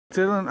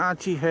Dylan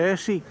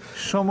Adjei-Hersey,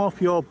 sum up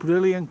your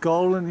brilliant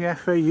goal in the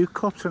FA Youth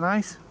Cup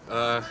tonight.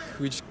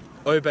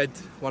 Obed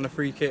won a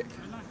free kick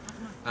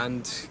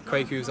and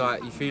Quakey was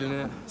like, "You feeling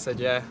it?" I said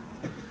yeah,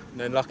 and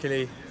then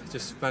luckily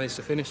just managed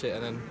to finish it,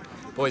 and then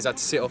boys had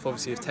to sit off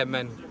obviously with 10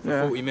 men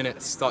for 40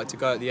 minutes, started to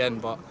go at the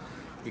end, but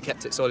we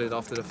kept it solid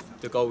after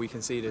the goal we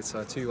conceded, so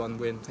a 2-1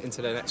 win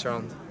into the next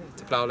round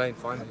to Plough Lane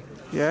finally.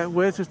 Yeah,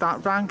 where does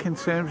that rank in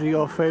terms of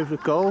your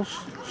favourite goals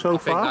so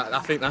far? I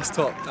think that's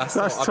top. That's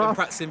top. I've been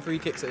practicing free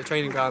kicks at the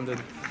training ground,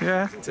 and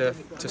to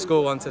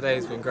score one today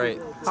has been great.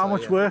 How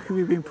much work have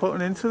you been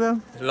putting into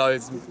them?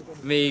 Loads.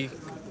 Me,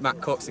 Matt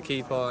Cox, the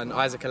keeper, and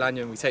Isaac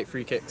Alanyan, we take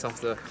free kicks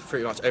after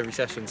pretty much every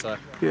session, so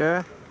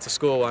to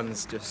score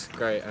one's just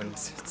great, and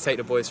to take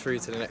the boys through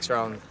to the next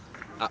round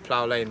at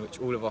Plough Lane, which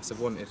all of us have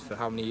wanted for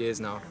how many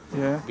years now.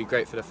 It'd be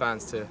great for the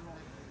fans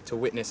to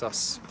witness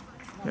us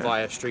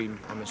via stream,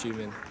 I'm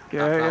assuming,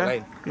 at Plough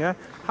Lane.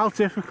 How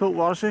difficult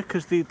was it?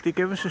 Because they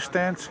gave us a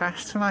stern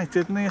test tonight,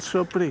 didn't they, at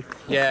Sudbury?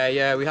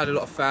 Yeah, we had a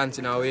lot of fans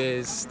in our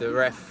ears. The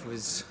ref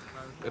was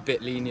a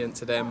bit lenient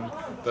to them,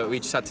 but we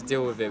just had to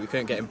deal with it. We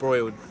couldn't get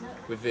embroiled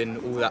within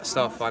all that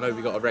stuff. I know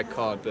we got a red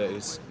card, but it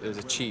was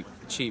a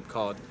cheap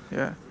card.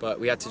 But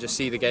we had to just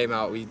see the game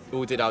out. We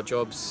all did our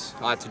jobs.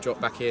 I had to drop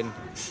back in,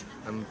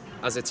 and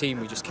as a team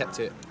we just kept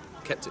it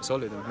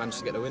solid and managed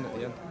to get the win at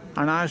the end.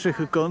 And Isaac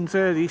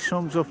Agunter, he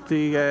sums up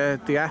the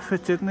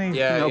effort, didn't he?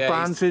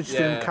 Bandaged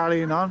and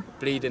carrying on.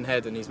 Bleeding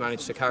head, and he's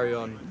managed to carry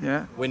on.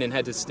 Winning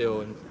headers still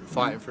and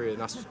fighting through, and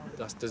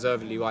that's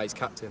deservedly why he's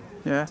captain.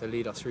 To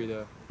lead us through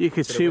the. You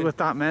could see what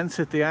that meant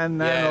at the end.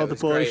 Then all the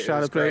boys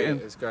celebrating.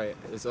 It was great.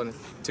 It was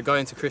to go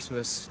into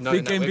Christmas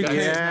knowing that we're going.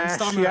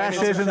 Yes,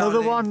 there's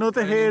another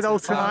hero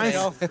tonight.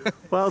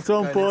 Well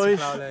done, boys.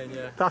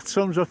 That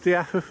sums up the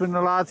effort from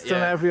the lads.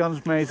 And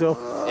everyone's made up.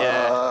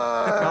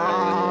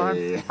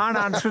 And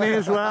Anthony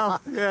as well.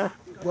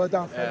 Well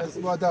done, fellas.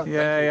 Well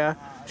done.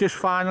 Just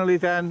finally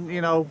then,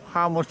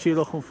 how much are you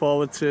looking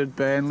forward to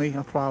Burnley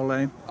at Plough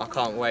Lane? I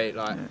can't wait.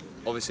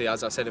 Obviously,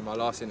 as I said in my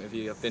last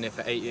interview, I've been here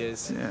for 8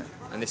 years,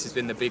 and this has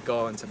been the big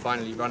goal, and to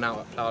finally run out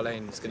at Plough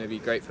Lane is going to be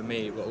great for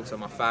me, but also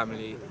my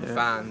family, the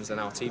fans and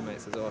our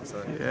teammates as well,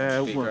 so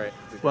it'll be great.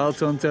 Well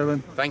done,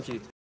 Dylan. Thank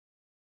you.